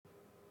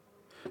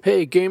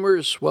Hey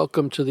gamers,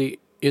 welcome to the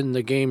In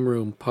the Game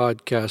Room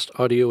podcast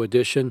audio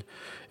edition.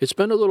 It's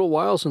been a little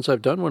while since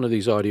I've done one of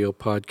these audio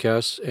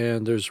podcasts,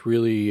 and there's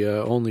really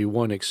only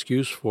one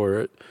excuse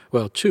for it.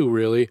 Well, two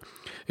really.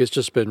 It's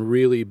just been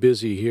really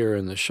busy here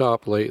in the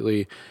shop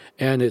lately,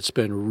 and it's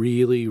been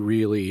really,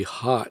 really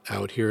hot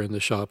out here in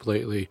the shop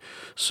lately.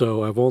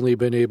 So I've only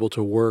been able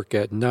to work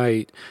at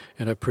night,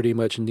 and I pretty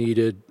much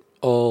needed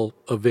all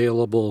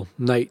available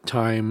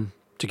nighttime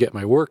to get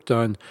my work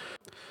done.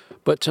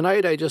 But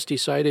tonight I just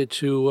decided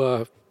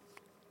to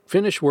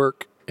finish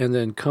work and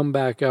then come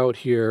back out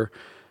here.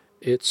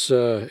 It's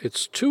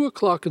 2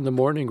 o'clock in the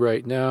morning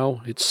right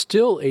now. It's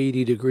still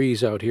 80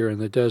 degrees out here in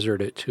the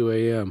desert at 2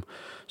 a.m.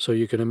 So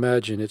you can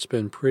imagine it's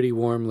been pretty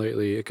warm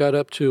lately. It got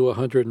up to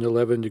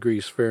 111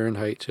 degrees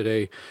Fahrenheit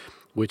today,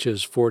 which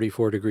is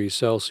 44 degrees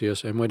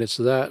Celsius. And when it's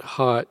that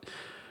hot,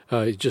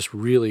 you just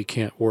really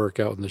can't work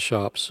out in the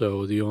shop.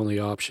 So the only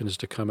option is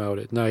to come out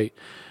at night.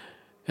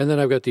 And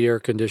then I've got the air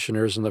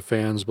conditioners and the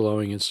fans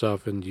blowing and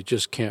stuff, and you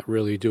just can't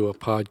really do a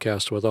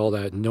podcast with all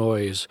that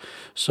noise.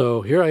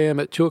 So here I am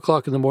at 2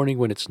 o'clock in the morning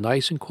when it's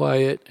nice and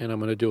quiet, and I'm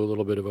going to do a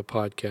little bit of a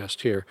podcast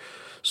here.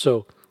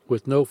 So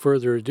with no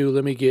further ado,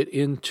 let me get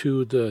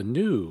into the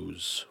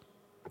news.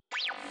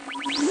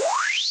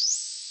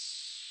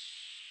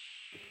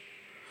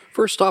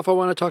 First off, I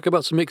want to talk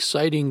about some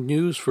exciting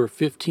news for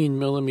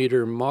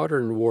 15mm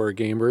modern war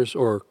gamers,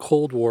 or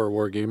Cold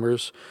War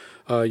gamers.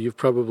 You've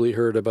probably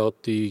heard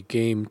about the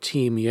game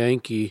Team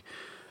Yankee.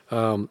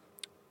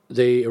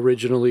 They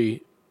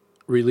originally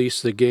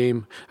released the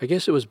game, I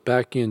guess it was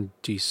back in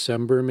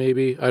December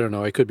maybe. I don't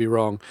know, I could be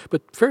wrong.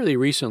 But fairly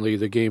recently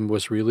the game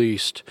was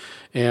released,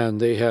 and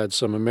they had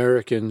some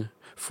American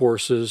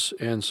forces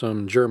and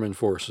some German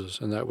forces,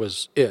 and that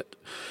was it.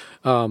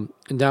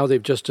 Now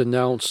they've just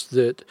announced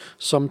that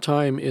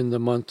sometime in the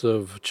month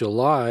of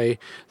July,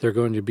 they're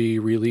going to be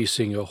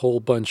releasing a whole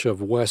bunch of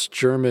West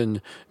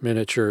German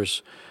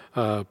miniatures.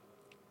 I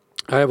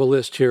have a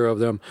list here of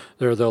them.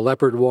 They're the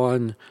Leopard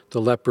 1, the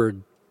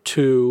Leopard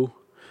 2,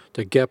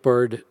 the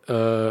Gepard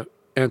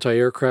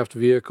anti-aircraft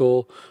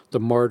vehicle, the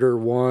Marder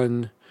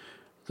 1,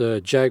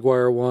 the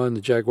Jaguar 1,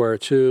 the Jaguar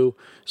 2,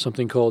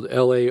 something called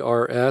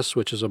LARS,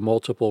 which is a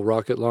multiple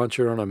rocket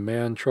launcher on a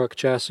MAN truck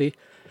chassis,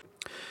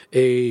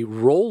 a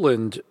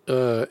Roland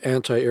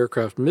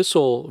anti-aircraft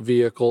missile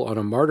vehicle on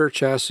a Marder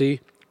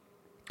chassis,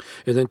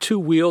 and then two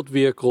wheeled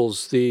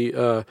vehicles,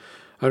 the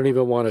I don't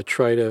even want to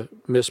try to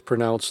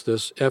mispronounce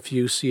this,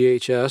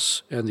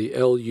 FUCHS and the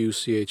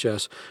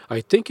LUCHS.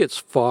 I think it's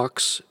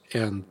Fox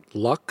and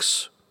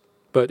Lux,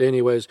 but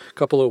anyways, a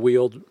couple of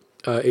wheeled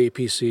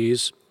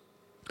APCs.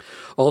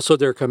 Also,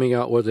 they're coming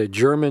out with a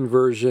German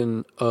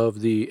version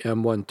of the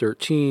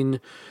M113,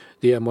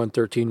 the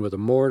M113 with a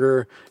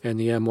mortar, and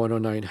the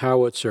M109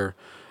 howitzer.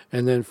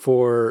 And then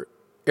for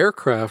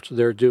aircraft,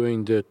 they're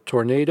doing the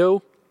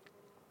Tornado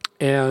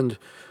and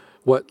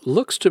what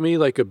looks to me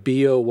like a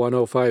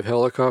BO-105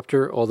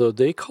 helicopter, although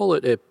they call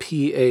it a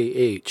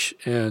PAH,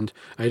 and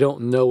I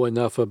don't know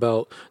enough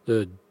about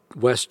the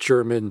West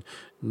German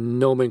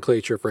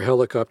nomenclature for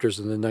helicopters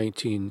in the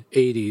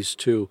 1980s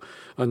to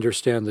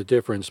understand the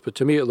difference. But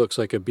to me, it looks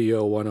like a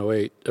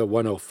BO-108, a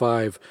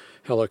 105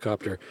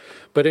 helicopter.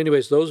 But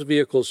anyways, those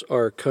vehicles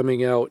are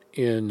coming out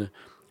in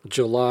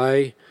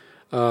July.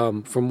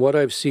 From what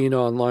I've seen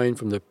online,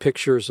 from the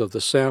pictures of the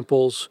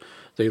samples,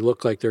 they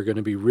look like they're going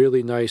to be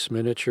really nice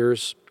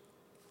miniatures.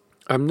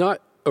 I'm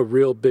not a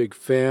real big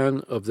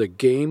fan of the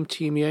game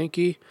Team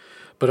Yankee,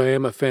 but I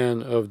am a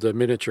fan of the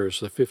miniatures,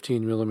 the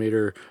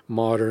 15mm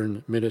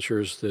modern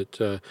miniatures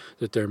that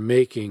they're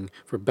making,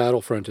 for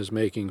Battlefront is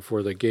making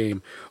for the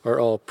game, are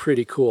all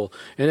pretty cool.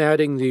 And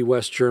adding the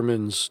West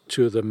Germans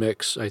to the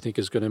mix, I think,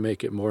 is going to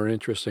make it more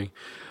interesting.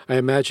 I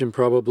imagine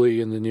probably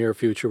in the near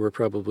future we're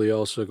probably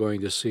also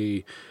going to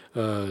see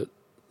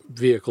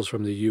vehicles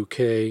from the UK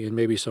and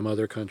maybe some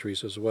other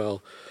countries as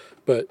well.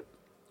 But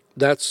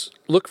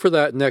look for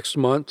that next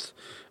month.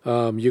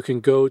 You can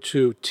go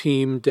to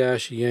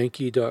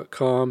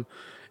team-yankee.com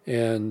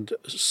and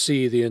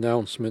see the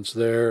announcements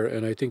there,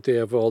 and I think they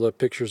have all the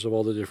pictures of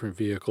all the different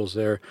vehicles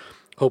there.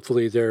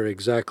 Hopefully they're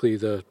exactly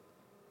the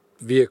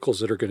vehicles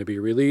that are going to be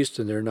released,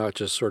 and they're not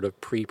just sort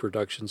of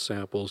pre-production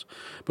samples.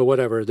 But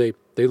whatever, they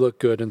look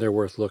good and they're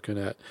worth looking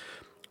at.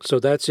 So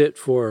that's it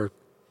for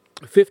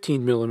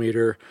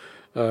 15mm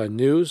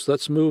news.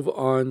 Let's move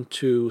on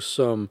to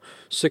some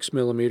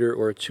 6mm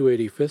or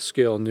 285th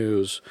scale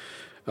news.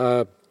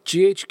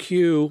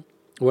 GHQ,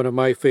 one of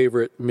my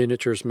favorite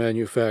miniatures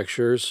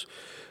manufacturers,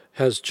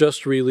 has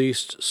just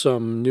released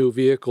some new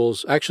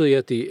vehicles. Actually,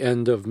 at the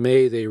end of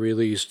May, they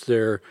released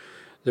their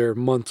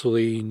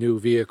monthly new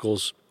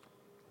vehicles,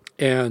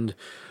 and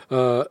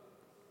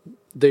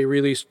they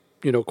released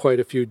quite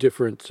a few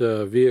different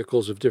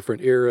vehicles of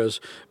different eras.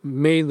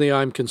 Mainly,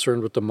 I'm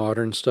concerned with the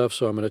modern stuff,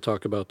 so I'm going to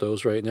talk about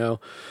those right now.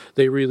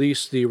 They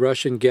released the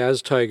Russian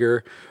Gaz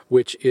Tiger,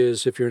 which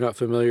is, if you're not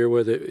familiar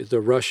with it,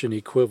 the Russian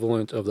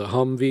equivalent of the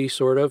Humvee,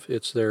 sort of.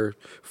 It's their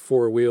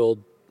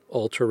four-wheeled,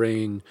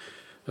 all-terrain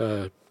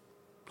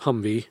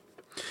Humvee.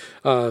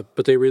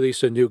 But they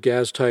released a new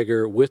Gaz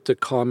Tiger with the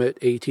Comet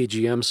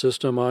ATGM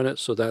system on it,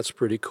 so that's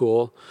pretty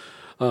cool.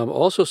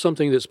 Also,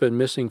 something that's been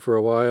missing for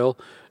a while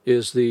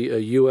is the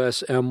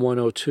US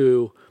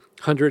M102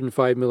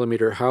 105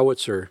 millimeter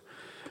howitzer.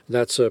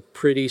 That's a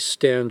pretty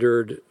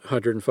standard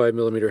 105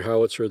 millimeter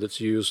howitzer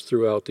that's used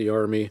throughout the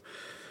Army.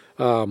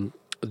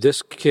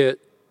 This kit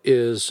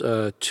is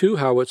 2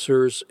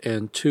 howitzers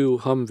and 2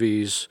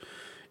 Humvees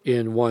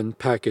in one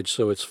package,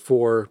 so it's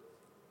four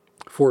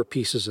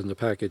pieces in the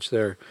package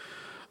there.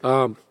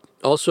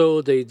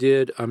 Also, they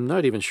did, I'm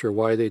not even sure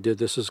why they did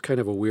this, is kind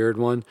of a weird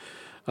one,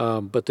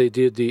 but they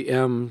did the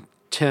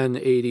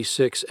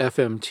M1086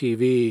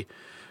 FMTV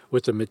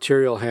with the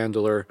material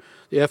handler.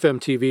 The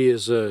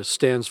FMTV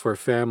stands for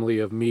Family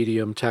of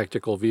Medium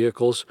Tactical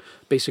Vehicles.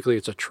 Basically,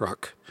 it's a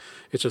truck.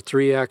 It's a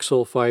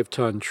 3-axle,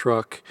 5-ton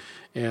truck,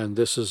 and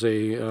this is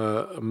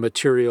a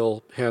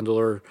material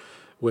handler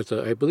with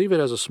I believe it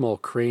has a small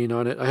crane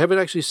on it. I haven't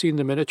actually seen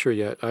the miniature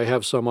yet. I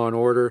have some on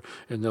order,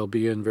 and they'll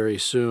be in very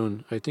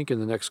soon, I think in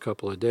the next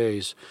couple of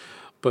days.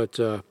 But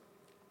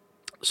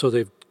so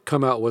they've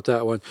come out with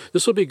that one.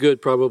 This will be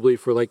good probably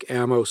for like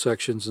ammo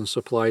sections and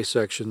supply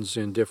sections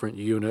in different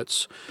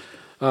units.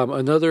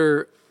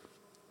 Another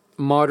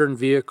modern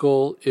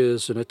vehicle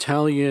is an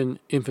Italian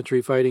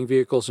infantry fighting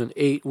vehicle. It's an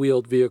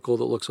 8-wheeled vehicle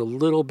that looks a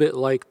little bit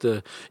like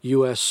the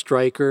U.S.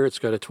 Stryker. It's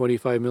got a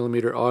 25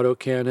 millimeter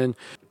autocannon.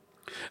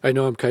 I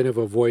know I'm kind of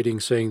avoiding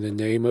saying the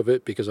name of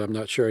it because I'm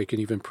not sure I can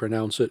even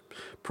pronounce it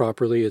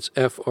properly. It's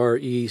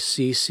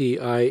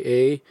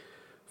Freccia,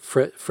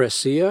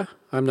 Freccia.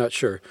 I'm not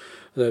sure,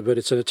 but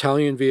it's an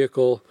Italian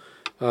vehicle,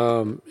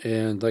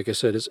 and like I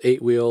said, it's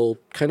 8-wheel,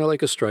 kind of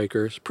like a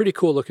Stryker. It's a pretty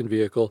cool looking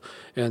vehicle,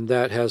 and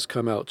that has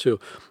come out too.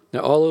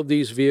 Now, all of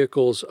these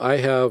vehicles, I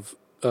have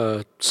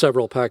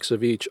several packs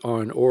of each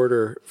on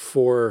order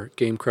for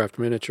Gamecraft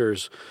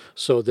Miniatures,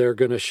 so they're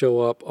going to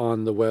show up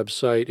on the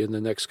website in the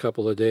next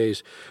couple of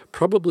days.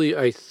 Probably,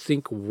 I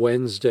think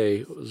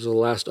Wednesday was the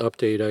last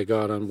update I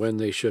got on when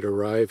they should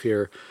arrive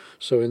here.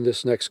 So in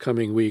this next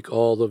coming week,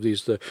 all of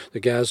these, the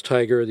Gaz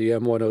Tiger, the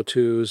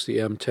M102s, the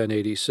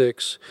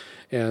M1086,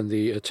 and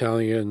the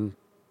Italian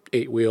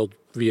 8-wheeled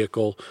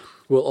vehicle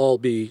will all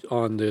be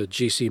on the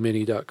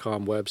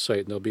gcmini.com website,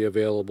 and they'll be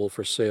available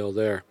for sale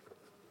there.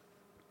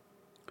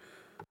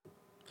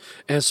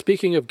 And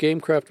speaking of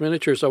Gamecraft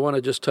Miniatures, I want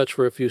to just touch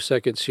for a few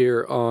seconds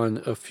here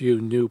on a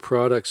few new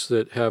products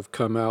that have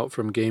come out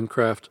from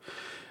Gamecraft,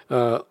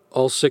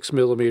 all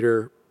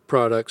 6mm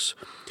products.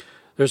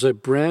 There's a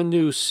brand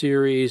new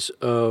series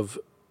of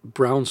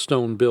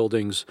brownstone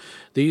buildings.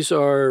 These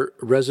are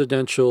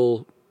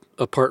residential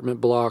apartment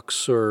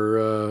blocks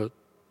or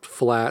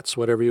flats,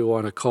 whatever you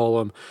want to call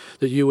them,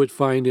 that you would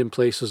find in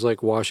places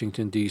like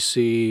Washington,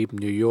 D.C.,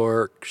 New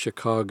York,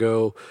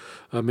 Chicago,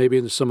 maybe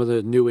in some of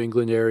the New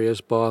England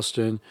areas,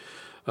 Boston.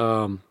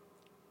 I've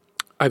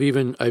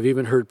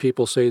even heard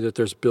people say that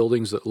there's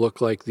buildings that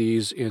look like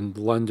these in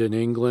London,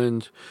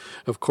 England.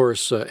 Of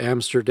course,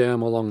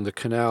 Amsterdam along the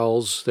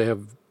canals, they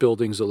have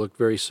buildings that look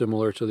very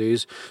similar to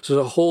these. So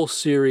the whole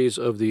series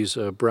of these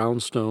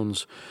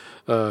brownstones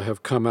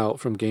have come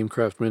out from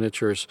Gamecraft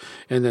Miniatures.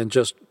 And then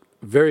just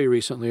very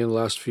recently, in the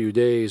last few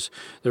days,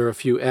 there are a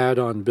few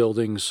add-on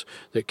buildings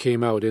that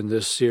came out in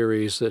this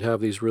series that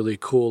have these really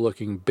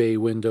cool-looking bay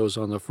windows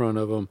on the front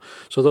of them.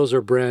 So those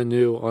are brand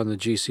new on the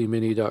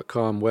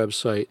gcmini.com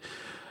website.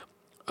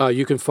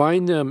 You can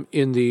find them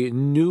in the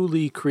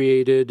newly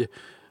created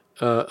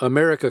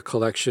America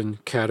Collection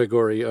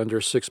category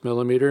under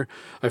 6mm.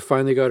 I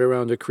finally got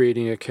around to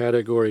creating a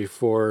category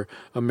for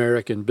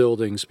American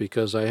buildings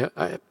because I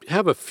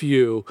have a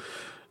few.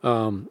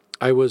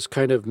 I was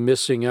kind of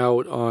missing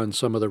out on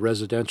some of the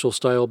residential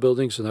style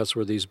buildings, and that's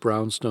where these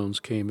brownstones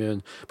came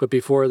in. But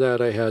before that,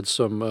 I had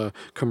some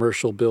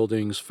commercial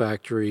buildings,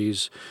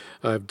 factories.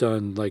 I've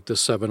done like the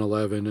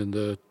 7-Eleven and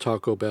the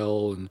Taco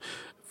Bell and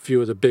a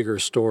few of the bigger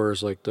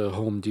stores like the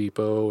Home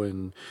Depot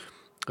and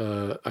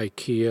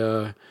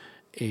IKEA.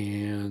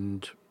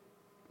 And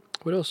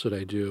what else did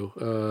I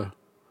do?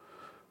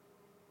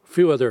 A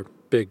few other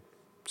big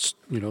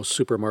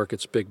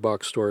supermarkets, big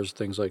box stores,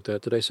 things like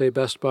that. Did I say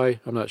Best Buy?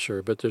 I'm not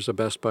sure, but there's a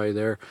Best Buy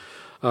there.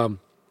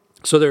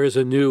 So there is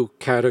a new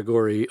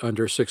category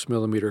under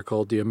 6mm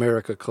called the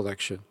America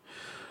Collection.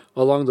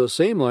 Along those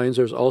same lines,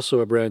 there's also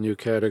a brand new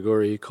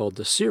category called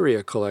the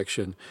Syria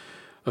Collection.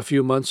 A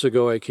few months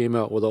ago, I came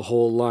out with a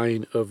whole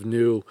line of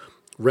new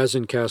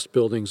resin cast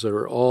buildings that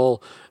are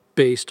all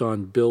based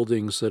on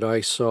buildings that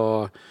I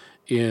saw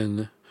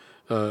in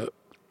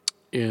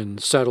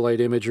satellite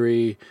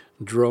imagery,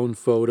 drone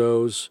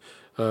photos,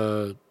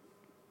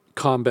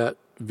 combat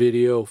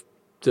video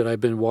that I've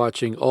been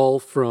watching, all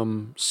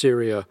from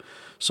Syria.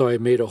 So I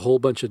made a whole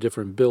bunch of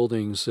different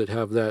buildings that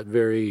have that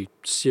very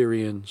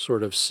Syrian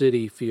sort of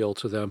city feel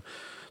to them.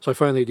 So I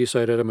finally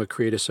decided I'm going to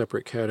create a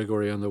separate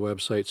category on the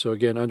website. So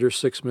again, under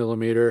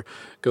 6mm,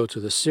 go to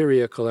the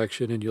Syria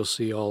Collection and you'll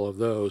see all of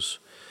those.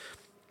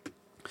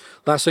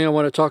 Last thing I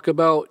want to talk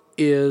about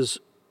is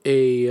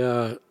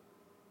a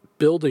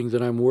building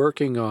that I'm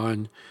working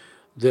on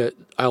that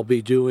I'll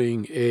be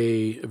doing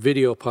a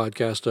video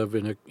podcast of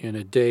in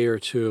a day or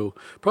two,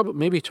 probably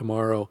maybe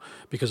tomorrow,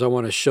 because I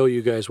want to show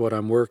you guys what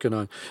I'm working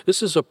on.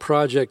 This is a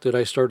project that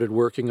I started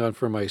working on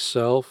for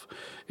myself.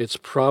 It's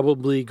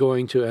probably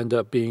going to end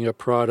up being a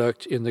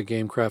product in the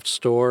GameCraft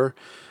store,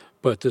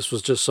 but this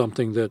was just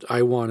something that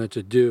I wanted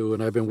to do,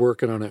 and I've been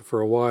working on it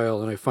for a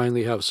while, and I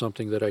finally have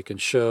something that I can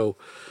show.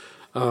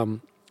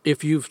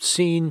 If you've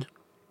seen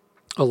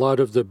a lot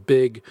of the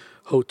big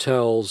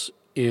hotels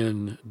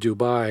in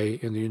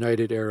Dubai, in the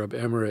United Arab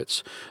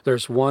Emirates,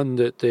 there's one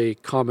that they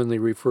commonly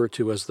refer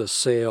to as the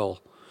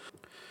Sail.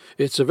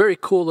 It's a very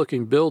cool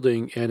looking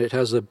building, and it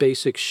has the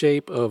basic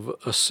shape of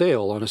a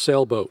sail on a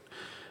sailboat.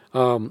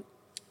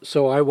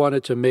 So I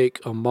wanted to make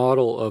a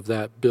model of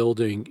that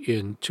building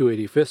in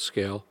 2/85th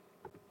scale.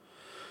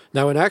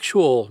 Now, an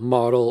actual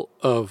model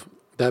of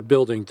that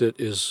building that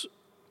is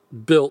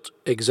built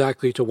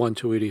exactly to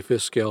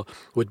 1/285th scale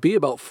would be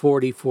about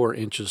 44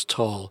 inches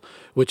tall,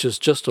 which is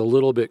just a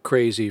little bit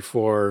crazy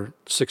for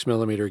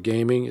 6mm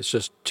gaming. It's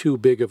just too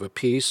big of a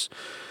piece.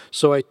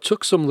 So I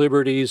took some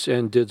liberties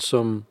and did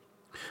some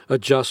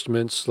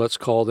adjustments, let's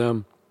call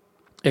them,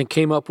 and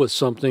came up with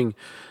something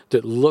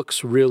that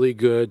looks really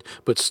good,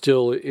 but it's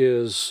still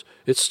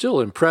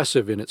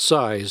impressive in its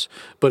size,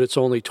 but it's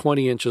only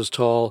 20 inches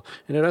tall,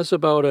 and it has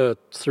about a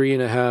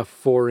 3.5,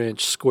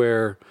 4-inch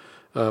square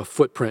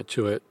footprint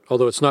to it.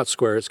 Although it's not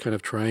square, it's kind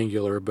of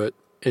triangular, but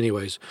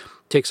anyways,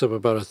 takes up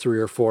about a 3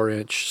 or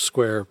 4-inch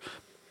square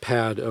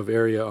pad of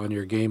area on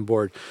your game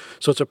board.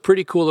 So it's a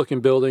pretty cool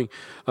looking building.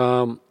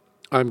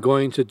 I'm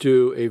going to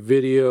do a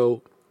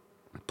video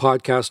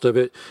podcast of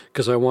it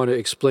because I want to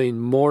explain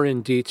more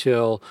in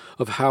detail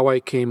of how I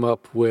came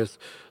up with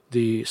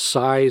the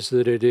size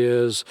that it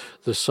is,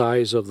 the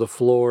size of the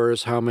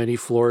floors, how many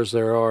floors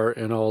there are,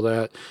 and all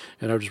that.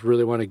 And I just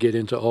really want to get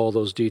into all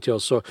those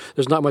details. So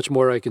there's not much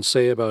more I can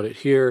say about it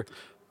here,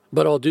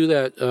 but I'll do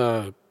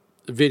that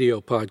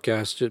video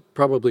podcast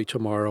probably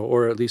tomorrow,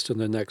 or at least in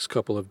the next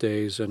couple of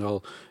days, and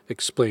I'll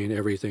explain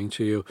everything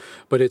to you.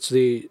 But it's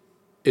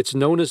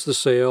known as the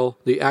Sail.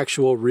 The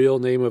actual real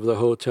name of the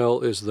hotel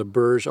is the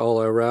Burj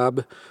Al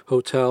Arab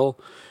Hotel.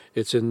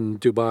 It's in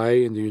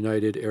Dubai in the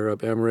United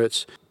Arab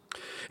Emirates.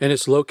 And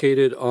it's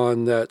located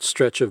on that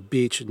stretch of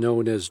beach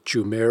known as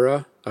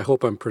Jumeirah. I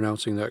hope I'm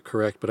pronouncing that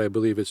correct, but I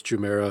believe it's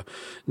Jumeirah,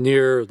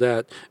 near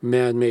that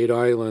man-made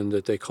island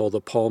that they call the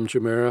Palm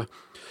Jumeirah.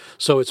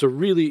 So it's a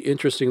really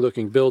interesting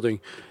looking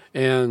building,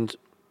 and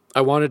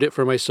I wanted it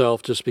for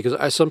myself just because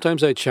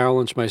sometimes I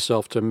challenge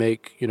myself to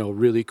make,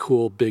 really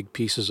cool big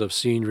pieces of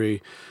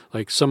scenery.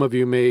 Like some of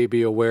you may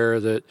be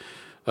aware that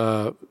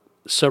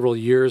several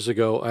years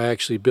ago I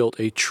actually built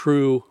a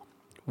true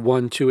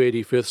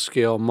 1/285th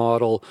scale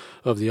model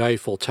of the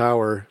Eiffel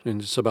Tower,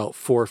 and it's about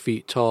 4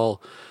 feet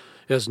tall.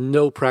 It has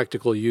no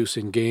practical use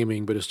in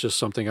gaming, but it's just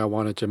something I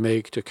wanted to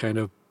make to kind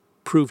of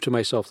prove to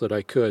myself that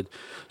I could.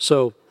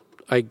 So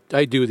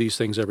I do these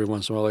things every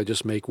once in a while. I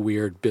just make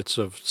weird bits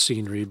of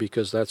scenery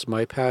because that's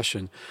my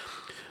passion.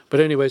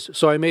 But anyways,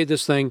 so I made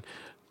this thing.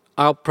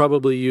 I'll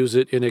probably use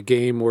it in a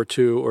game or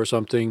two or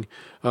something.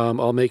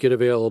 I'll make it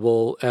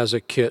available as a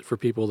kit for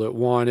people that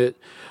want it.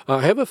 I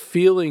have a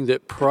feeling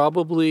that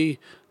probably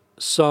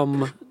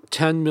some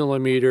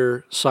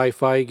 10mm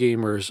sci-fi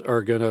gamers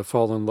are going to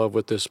fall in love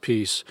with this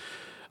piece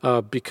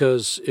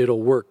because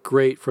it'll work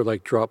great for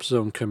like Drop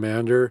Zone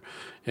Commander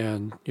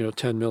and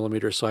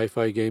 10mm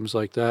sci-fi games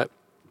like that.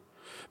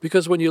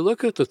 Because when you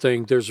look at the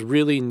thing, there's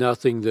really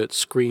nothing that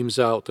screams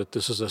out that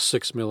this is a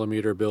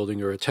 6mm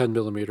building or a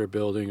 10mm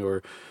building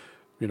or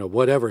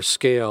whatever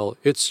scale.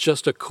 It's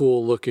just a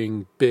cool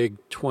looking big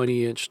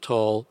 20-inch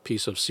tall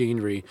piece of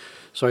scenery.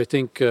 So I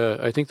think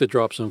the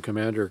Drop Zone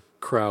Commander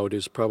crowd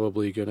is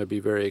probably going to be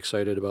very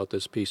excited about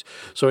this piece.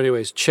 So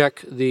anyways, check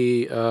for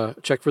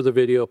the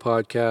video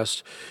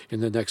podcast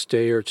in the next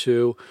day or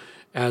two.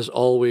 As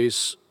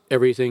always,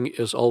 everything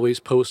is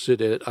always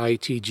posted at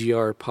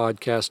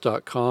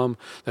itgrpodcast.com.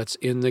 That's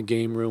in the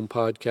Game Room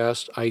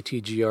Podcast,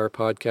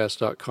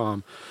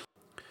 itgrpodcast.com.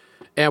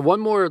 And one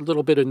more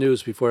little bit of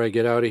news before I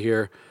get out of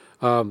here.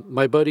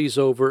 My buddies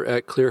over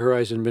at Clear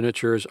Horizon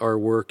Miniatures are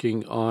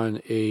working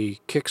on a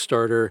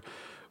Kickstarter,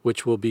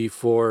 which will be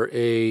for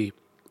a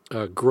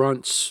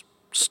Grunts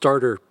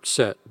starter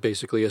set,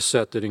 basically a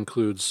set that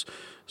includes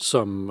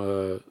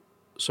some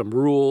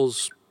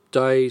rules,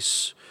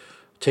 dice,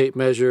 tape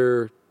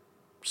measure,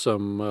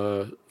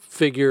 some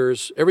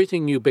figures,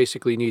 everything you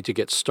basically need to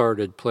get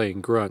started playing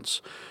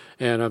Grunts.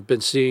 And I've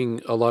been seeing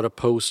a lot of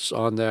posts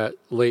on that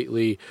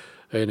lately,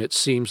 and it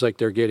seems like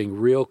they're getting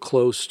real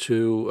close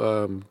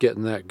to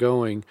getting that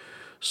going.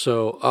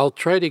 So I'll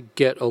try to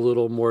get a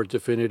little more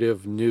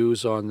definitive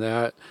news on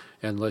that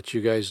and let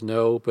you guys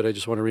know, but I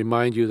just want to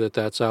remind you that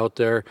that's out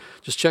there.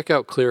 Just check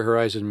out Clear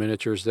Horizon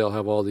Miniatures. They'll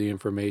have all the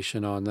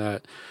information on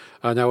that.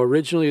 Now,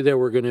 originally there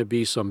were going to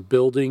be some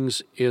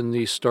buildings in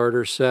the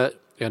starter set,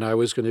 and I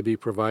was going to be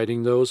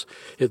providing those.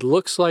 It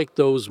looks like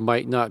those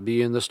might not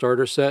be in the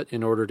starter set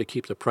in order to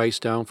keep the price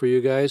down for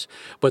you guys,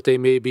 but they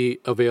may be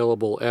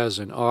available as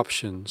an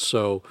option.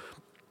 So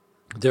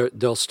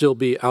They'll still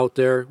be out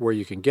there where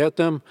you can get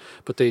them,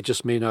 but they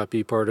just may not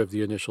be part of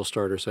the initial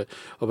starter set.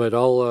 But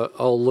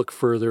I'll look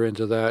further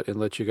into that and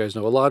let you guys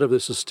know. A lot of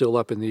this is still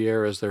up in the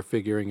air as they're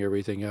figuring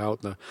everything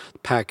out, the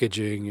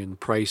packaging and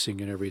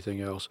pricing and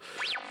everything else.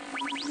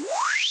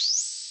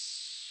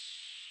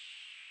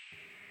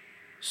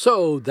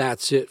 So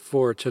that's it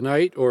for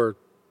tonight, or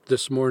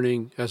this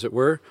morning, as it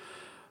were.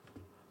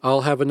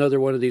 I'll have another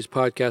one of these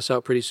podcasts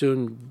out pretty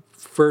soon.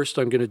 First,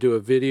 I'm going to do a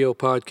video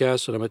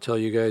podcast, and I'm going to tell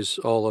you guys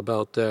all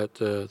about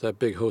that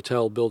big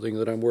hotel building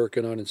that I'm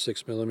working on in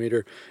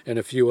 6mm and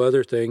a few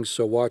other things,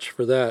 so watch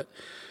for that.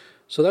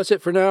 So that's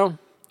it for now.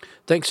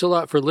 Thanks a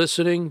lot for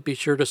listening. Be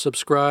sure to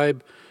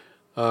subscribe.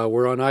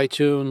 We're on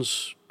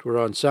iTunes. We're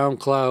on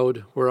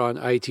SoundCloud. We're on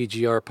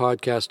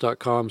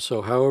itgrpodcast.com.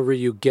 So however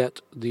you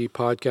get the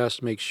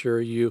podcast, make sure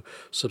you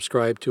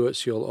subscribe to it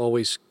so you'll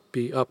always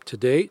be up to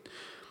date.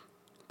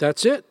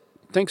 That's it.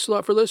 Thanks a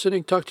lot for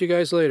listening. Talk to you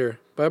guys later.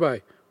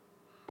 Bye-bye.